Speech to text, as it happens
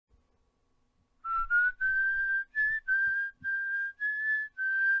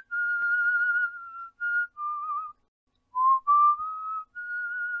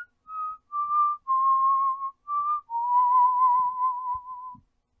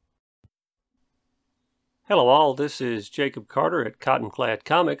Hello all, this is Jacob Carter at Cottonclad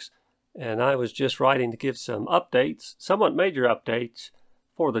Comics, and I was just writing to give some updates, somewhat major updates,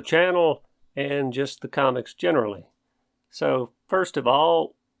 for the channel and just the comics generally. So first of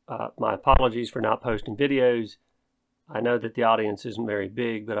all, my apologies for not posting videos. I know that the audience isn't very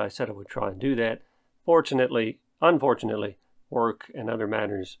big, but I said I would try and do that. Unfortunately, work and other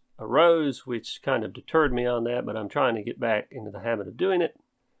matters arose, which kind of deterred me on that, but I'm trying to get back into the habit of doing it.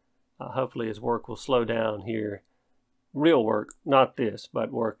 Hopefully his work will slow down here. Real work, not this,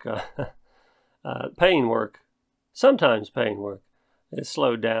 but work, paying work, sometimes paying work, is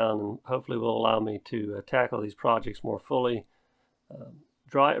slowed down and hopefully will allow me to tackle these projects more fully.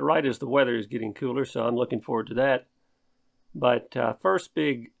 Right as the weather is getting cooler, so I'm looking forward to that. But first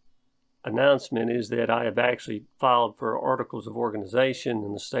big announcement is that I have actually filed for articles of organization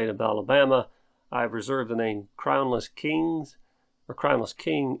in the state of Alabama. I've reserved the name Crownless Kings, or Crownless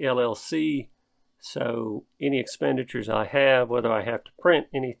King LLC, so any expenditures I have, whether I have to print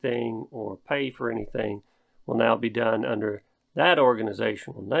anything or pay for anything, will now be done under that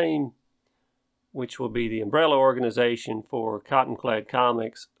organizational name, which will be the umbrella organization for Cottonclad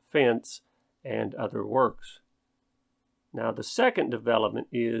Comics, Fence, and other works. Now the second development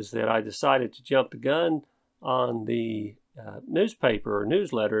is that I decided to jump the gun on the newspaper or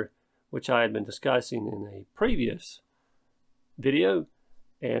newsletter, which I had been discussing in a previous video,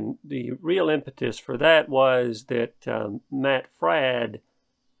 and the real impetus for that was that Matt Fradd,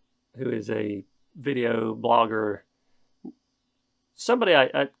 who is a video blogger, somebody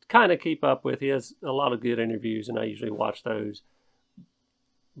I kind of keep up with. He has a lot of good interviews and I usually watch those,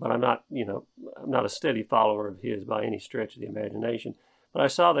 but I'm not a steady follower of his by any stretch of the imagination. But I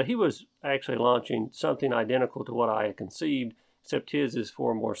saw that he was actually launching something identical to what I had conceived, except his is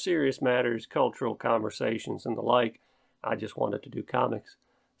for more serious matters, cultural conversations and the like. I just wanted to do comics.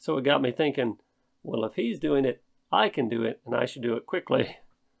 So it got me thinking, well, if he's doing it, I can do it, and I should do it quickly,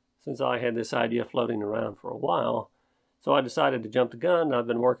 since I had this idea floating around for a while. So I decided to jump the gun. I've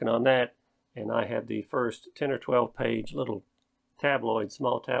been working on that, and I have the first 10 or 12 page little tabloid,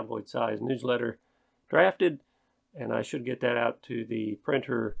 small tabloid size newsletter drafted, and I should get that out to the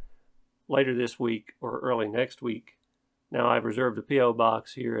printer later this week or early next week. Now I've reserved a P.O.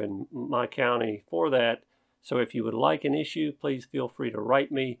 box here in my county for that. So if you would like an issue, please feel free to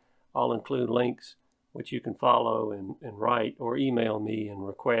write me. I'll include links which you can follow and write, or email me and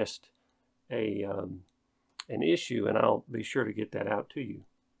request an issue, and I'll be sure to get that out to you.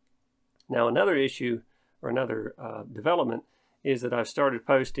 Now another issue, or another development, is that I've started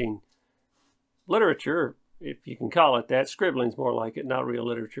posting literature, if you can call it that. Scribbling's more like it, not real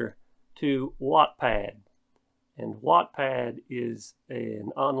literature, to Wattpad. And Wattpad is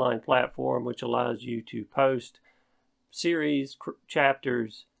an online platform which allows you to post series,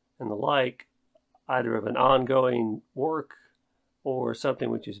 chapters, and the like, either of an ongoing work or something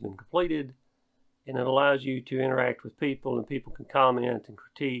which has been completed. And it allows you to interact with people, and people can comment and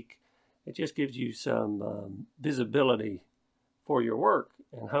critique. It just gives you some visibility for your work,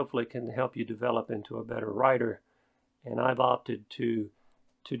 and hopefully can help you develop into a better writer. And I've opted to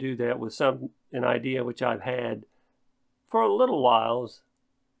do that with an idea which I've had for a little whiles,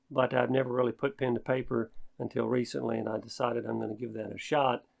 but I've never really put pen to paper until recently, and I decided I'm going to give that a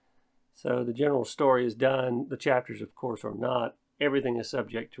shot. So the general story is done. The chapters, of course, are not. Everything is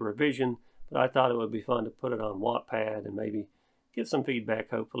subject to revision, but I thought it would be fun to put it on Wattpad and maybe get some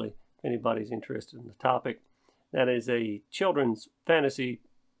feedback, hopefully, if anybody's interested in the topic. That is a children's fantasy,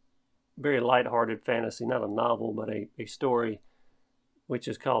 very lighthearted fantasy, not a novel, but a story, which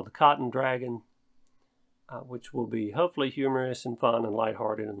is called The Cotton Dragon, which will be hopefully humorous and fun and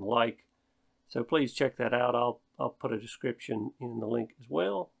lighthearted and the like. So please check that out. I'll put a description in the link as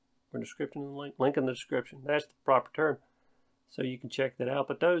well, or description in the link in the description. That's the proper term. So you can check that out.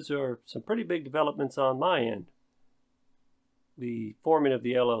 But those are some pretty big developments on my end. The forming of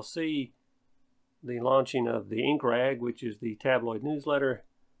the LLC, the launching of the Ink Rag, which is the tabloid newsletter,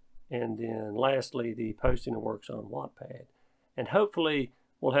 and then lastly the posting of works on Wattpad. And hopefully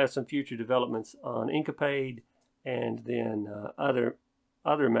we'll have some future developments on Inkapade, and then other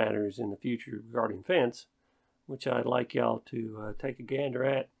matters in the future regarding Fence, which I'd like y'all to take a gander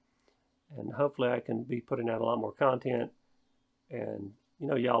at. And hopefully I can be putting out a lot more content, and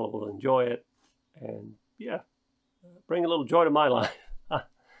y'all will enjoy it, and yeah, bring a little joy to my life.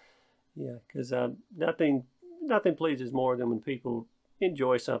 Yeah, because nothing pleases more than when people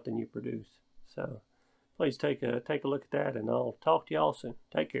enjoy something you produce. So please take a look at that, and I'll talk to y'all soon.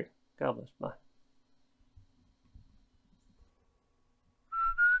 Take care. God bless. Bye.